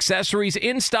parts and accessories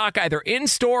in stock, either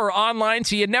in-store or online,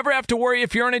 so you never have to worry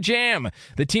if you're in a jam.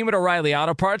 The team at O'Reilly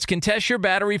Auto Parts can test your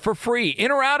battery for free,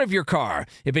 in or out of your car.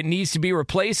 If it needs to be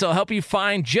replaced, they'll help you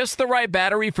find just the right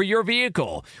battery for your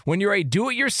vehicle. When you're a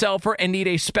do-it-yourselfer and need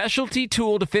a specialty tool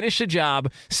to finish the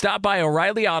job, stop by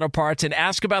O'Reilly Auto Parts and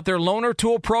ask about their loaner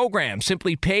tool program.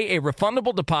 Simply pay a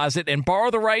refundable deposit and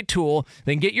borrow the right tool,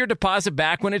 then get your deposit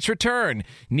back when it's returned.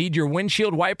 Need your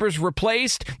windshield wipers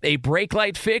replaced, a brake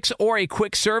light fix, or a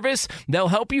quick service? They'll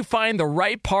help you find the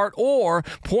right part or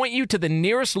point you to the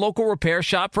nearest local repair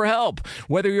shop for help.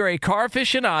 Whether you're a car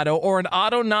aficionado or an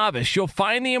auto novice, you'll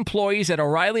find the employees at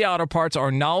O'Reilly Auto Parts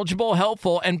are knowledgeable,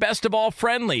 helpful, and best of all,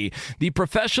 friendly. The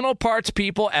professional parts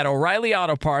people at O'Reilly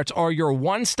Auto Parts are your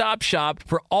one-stop shop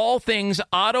for all things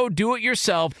auto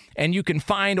do-it-yourself, and you can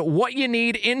find what you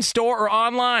need in-store or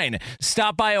online.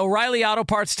 Stop by O'Reilly Auto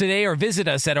Parts today or visit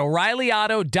us at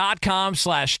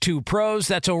O'ReillyAuto.com/2pros.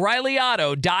 That's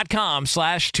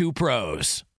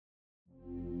O'ReillyAuto.com/2pros.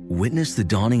 Witness the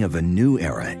dawning of a new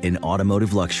era in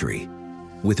automotive luxury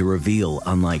with a reveal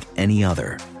unlike any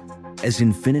other as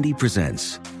Infiniti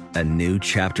presents a new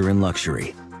chapter in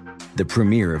luxury, the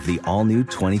premiere of the all-new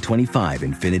 2025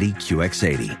 Infiniti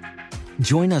QX80.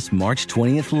 Join us March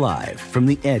 20th live from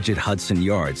the Edge at Hudson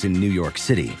Yards in New York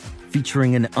City,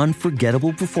 featuring an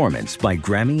unforgettable performance by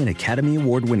Grammy and Academy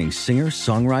Award-winning singer,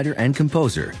 songwriter, and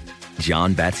composer,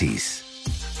 Jon Batiste.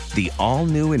 The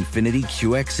all-new Infiniti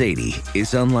QX80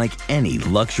 is unlike any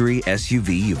luxury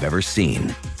SUV you've ever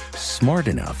seen. Smart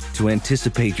enough to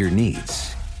anticipate your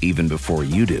needs, even before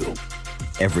you do.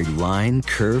 Every line,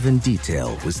 curve, and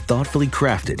detail was thoughtfully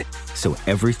crafted, so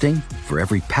everything for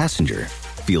every passenger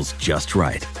feels just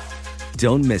right.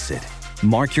 Don't miss it.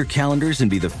 Mark your calendars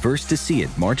and be the first to see it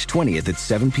March 20th at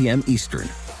 7 p.m. Eastern,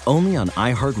 only on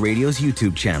iHeartRadio's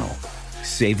YouTube channel.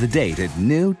 Save the date at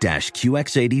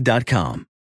new-QX80.com.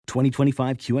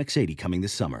 2025 QX80 coming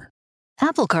this summer.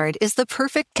 Apple Card is the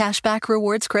perfect cashback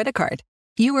rewards credit card.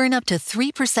 You earn up to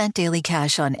 3% daily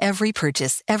cash on every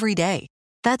purchase every day.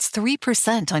 That's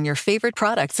 3% on your favorite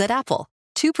products at Apple,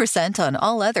 2% on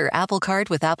all other Apple Card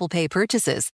with Apple Pay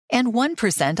purchases, and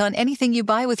 1% on anything you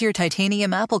buy with your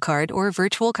titanium Apple Card or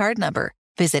virtual card number.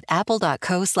 Visit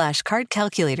apple.co/card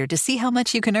calculator to see how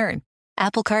much you can earn.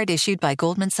 Apple Card issued by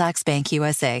Goldman Sachs Bank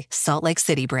USA, Salt Lake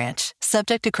City branch.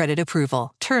 Subject to credit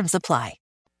approval. Terms apply.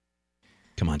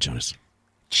 Come on, Jonas.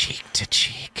 Cheek to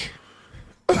cheek.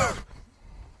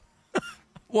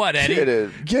 What,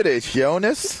 Eddie? Get it,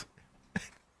 Jonas.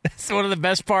 It's one of the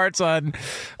best parts on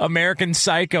American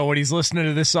Psycho when he's listening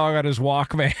to this song on his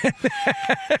Walkman.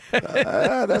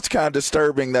 That's kind of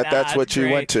disturbing that's what you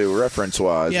went to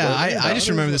reference-wise. Yeah, I just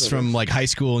remember this from like high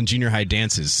school and junior high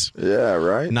dances. Yeah,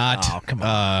 right? Not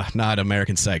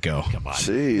American Psycho. Come on.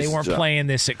 Jeez, they weren't playing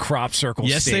this at Crop Circle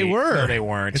Yes, State. they were. No, they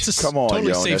weren't. It's a totally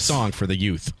Jonas. safe song for the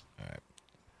youth.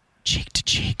 Cheek to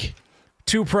cheek.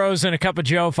 Two pros and a cup of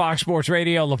Joe, Fox Sports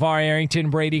Radio. LaVar Arrington,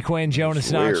 Brady Quinn,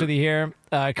 Jonas Knox with you here.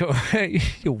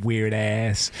 You weird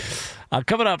ass.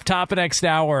 Coming up top of next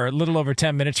hour, a little over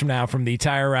 10 minutes from now from the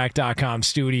TireRack.com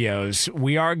studios,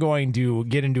 we are going to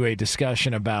get into a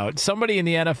discussion about somebody in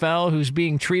the NFL who's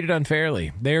being treated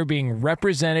unfairly. They're being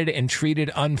represented and treated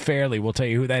unfairly. We'll tell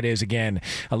you who that is again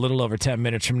a little over 10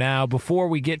 minutes from now. Before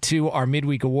we get to our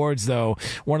midweek awards, though,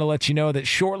 want to let you know that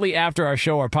shortly after our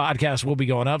show, our podcast will be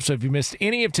going up. So if you missed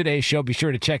any of today's show, be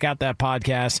sure to check out that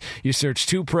podcast. You search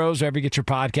Two Pros wherever you get your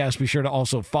podcast. Be sure to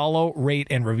also follow, rate,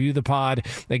 and review the pod.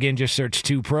 Again, just search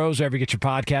Two Pros wherever you get your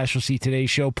podcast. You'll see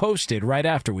today's show posted right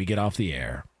after we get off the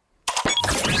air.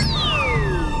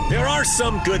 There are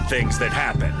some good things that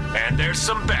happen, and there's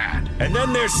some bad, and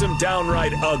then there's some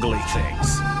downright ugly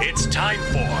things. It's time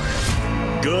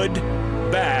for Good,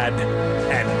 Bad,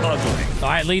 and Ugly. All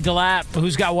right, lead the lap.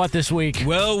 Who's got what this week?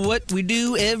 Well, what we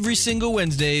do every single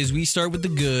Wednesday is we start with the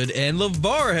good, and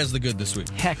LaVar has the good this week.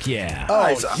 Heck yeah. Oh,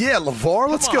 yeah, LaVar,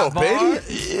 let's go, baby.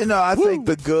 I think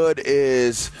the good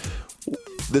is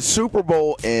the Super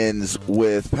Bowl ends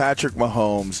with Patrick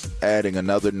Mahomes adding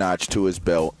another notch to his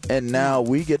belt, and now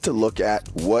we get to look at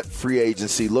what free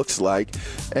agency looks like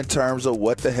in terms of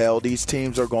what the hell these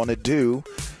teams are going to do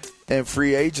in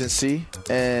free agency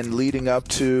and leading up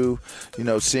to,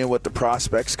 seeing what the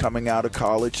prospects coming out of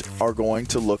college are going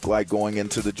to look like going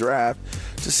into the draft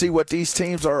to see what these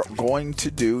teams are going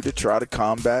to do to try to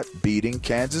combat beating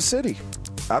Kansas City.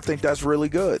 I think that's really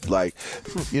good.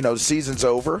 The season's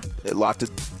over. A lot to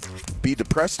be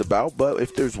depressed about, but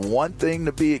if there's one thing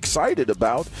to be excited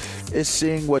about, is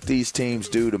seeing what these teams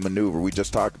do to maneuver. We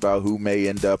just talked about who may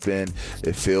end up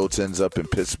if Fields ends up in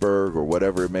Pittsburgh or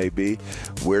whatever it may be.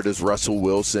 Where does Russell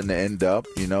Wilson end up?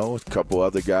 A couple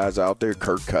other guys out there,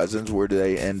 Kirk Cousins, where do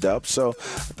they end up? So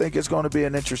I think it's going to be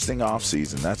an interesting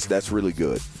offseason. That's really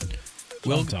good.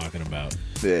 What I'm talking about.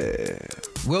 Yeah.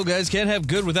 Well, guys, can't have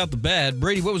good without the bad.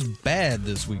 Brady, what was bad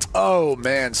this week? Oh,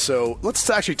 man. So let's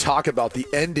actually talk about the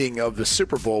ending of the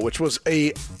Super Bowl, which was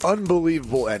a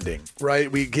unbelievable ending,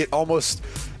 right? We get almost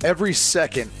every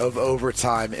second of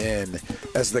overtime in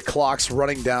as the clock's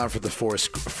running down for the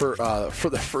first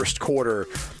quarter,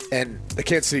 and the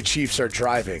Kansas City Chiefs are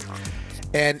driving.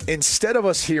 And instead of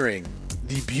us hearing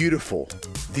the beautiful,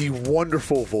 the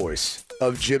wonderful voice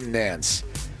of Jim Nantz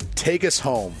take us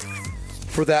home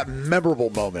for that memorable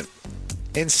moment,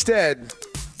 instead,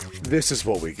 this is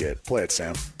what we get. Play it,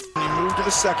 Sam. When you move to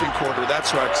the second quarter,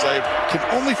 that's right, because I can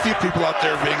only feel people out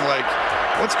there being like,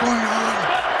 what's going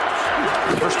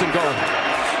on? First and goal.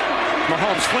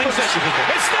 Mahomes flings it.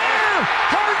 It's there!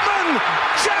 Hardman!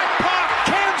 Jackpot!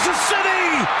 Kansas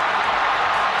City!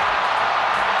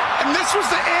 And this was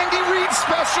the Andy Reid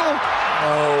special.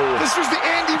 Oh. This was the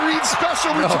Andy Reid special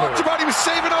we talked about. He was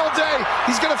saving all day.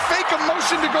 He's going to fake a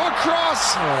motion to go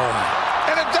across.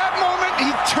 And at that moment, he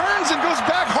turns and goes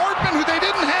back. Hardman, who they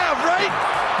didn't have, right?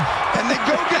 And they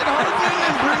go get Hardman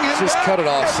and bring him Just back. cut it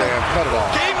off, Sam. Cut it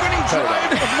off. Game-winning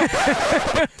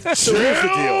drive. So here's the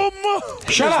deal.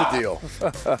 Here's the deal.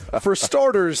 For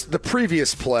starters, the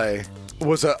previous play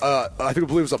was I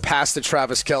believe it was a pass to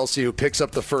Travis Kelce, who picks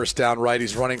up the first down, right?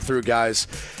 He's running through guys.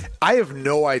 I have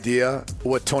no idea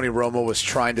what Tony Romo was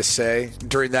trying to say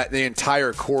during the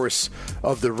entire course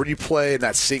of the replay and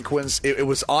that sequence. It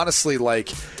was honestly like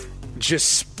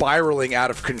just spiraling out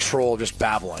of control, just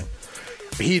babbling.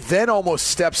 He then almost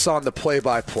steps on the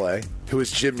play-by-play, who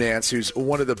is Jim Nantz, who's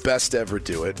one of the best to ever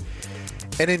do it.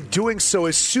 And in doing so,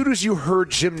 as soon as you heard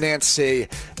Jim Nantz say,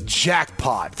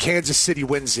 jackpot, Kansas City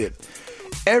wins it,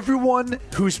 everyone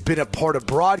who's been a part of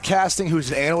broadcasting,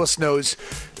 who's an analyst, knows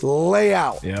lay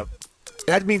out. Yep.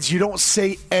 That means you don't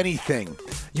say anything.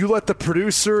 You let the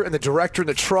producer and the director in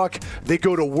the truck, they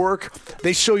go to work.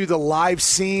 They show you the live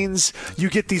scenes. You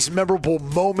get these memorable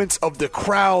moments of the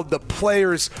crowd, the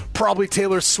players, probably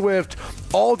Taylor Swift,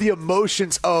 all the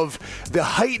emotions of the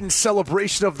heightened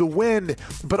celebration of the win,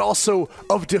 but also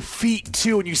of defeat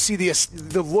too. And you see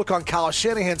the look on Kyle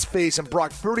Shanahan's face and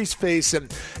Brock Purdy's face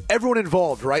and everyone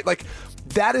involved, right? Like,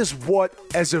 that is what,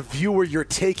 as a viewer, you're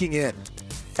taking in.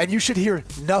 And you should hear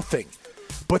nothing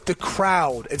but the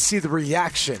crowd and see the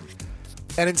reaction.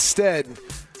 And instead,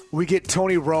 we get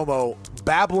Tony Romo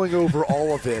babbling over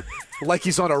all of it like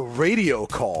he's on a radio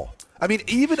call. I mean,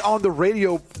 even on the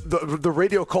radio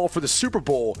call for the Super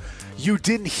Bowl, you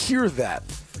didn't hear that.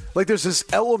 Like, there's this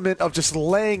element of just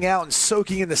laying out and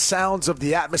soaking in the sounds of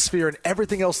the atmosphere and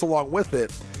everything else along with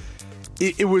it.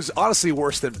 It was honestly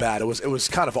worse than bad. It was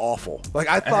kind of awful. Like,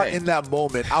 I thought in that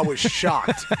moment, I was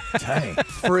shocked. Dang.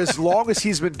 For as long as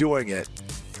he's been doing it,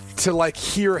 to like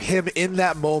hear him in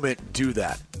that moment do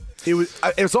that. It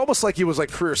was almost like he was like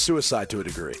career suicide to a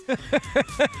degree.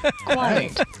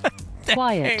 Quiet.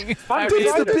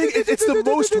 It's the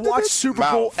most watched Super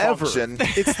Bowl ever.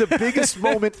 It's the biggest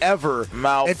moment ever.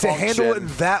 And to handle it in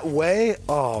that way,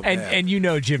 oh man. And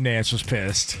Jim Nantz was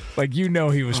pissed. Like, he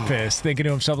was pissed, thinking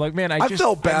to himself, like, man, I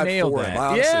felt bad nailed for that. him. I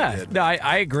honestly did. No,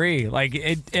 I agree. Like,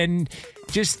 and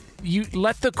just you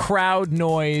let the crowd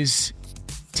noise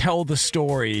tell the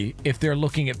story if they're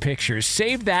looking at pictures.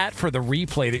 Save that for the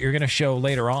replay that you're going to show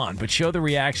later on, but show the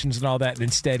reactions and all that, and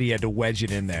instead he had to wedge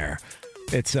it in there.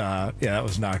 It's that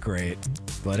was not great.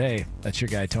 But hey, that's your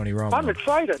guy, Tony Romo. I'm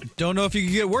excited. Don't know if you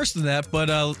could get worse than that, but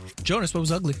Jonas, what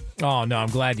was ugly? Oh, no, I'm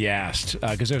glad you asked,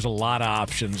 because there's a lot of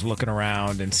options looking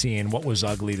around and seeing what was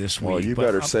ugly this week. Well, you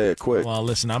better say it quick. Well,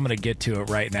 listen, I'm going to get to it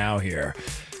right now here.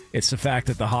 It's the fact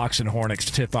that the Hawks and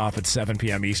Hornets tip off at 7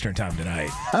 p.m. Eastern time tonight.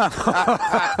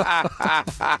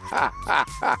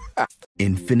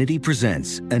 Infiniti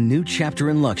presents a new chapter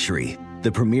in luxury,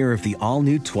 the premiere of the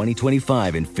all-new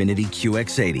 2025 Infiniti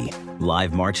QX80,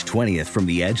 live March 20th from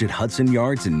the Edge at Hudson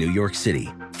Yards in New York City,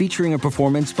 featuring a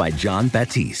performance by John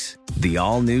Batiste. The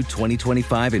all-new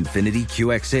 2025 Infiniti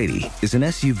QX80 is an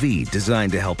SUV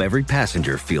designed to help every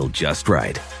passenger feel just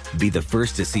right. Be the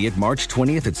first to see it March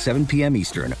 20th at 7 p.m.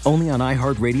 Eastern, only on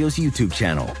iHeartRadio's YouTube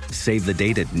channel. Save the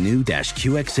date at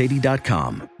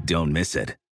new-QX80.com. Don't miss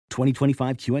it.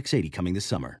 2025 QX80 coming this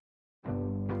summer.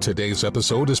 Today's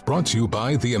episode is brought to you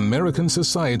by the American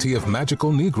Society of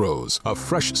Magical Negroes, a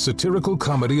fresh satirical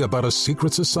comedy about a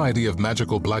secret society of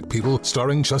magical black people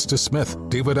starring Justice Smith,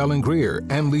 David Allen Greer,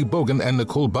 Ann Lee Bogan, and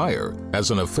Nicole Byer.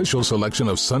 As an official selection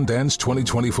of Sundance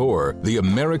 2024, the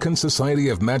American Society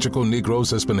of Magical Negroes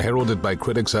has been heralded by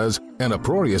critics as an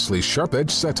uproariously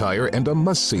sharp-edged satire and a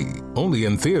must-see. Only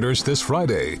in theaters this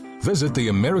Friday. Visit the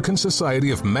American Society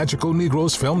of Magical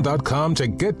Negroes Film.com to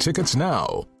get tickets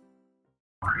now.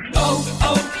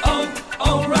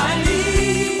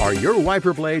 O'Reilly. Are your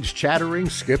wiper blades chattering,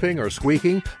 skipping, or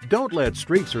squeaking? Don't let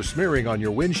streaks or smearing on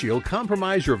your windshield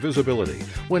compromise your visibility.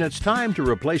 When it's time to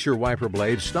replace your wiper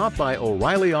blades, stop by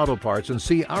O'Reilly Auto Parts and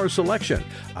see our selection.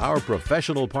 Our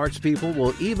professional parts people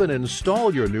will even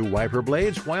install your new wiper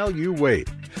blades while you wait.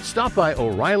 Stop by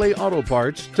O'Reilly Auto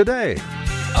Parts today.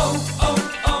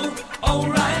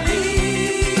 O'Reilly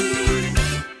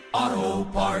Auto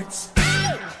Parts.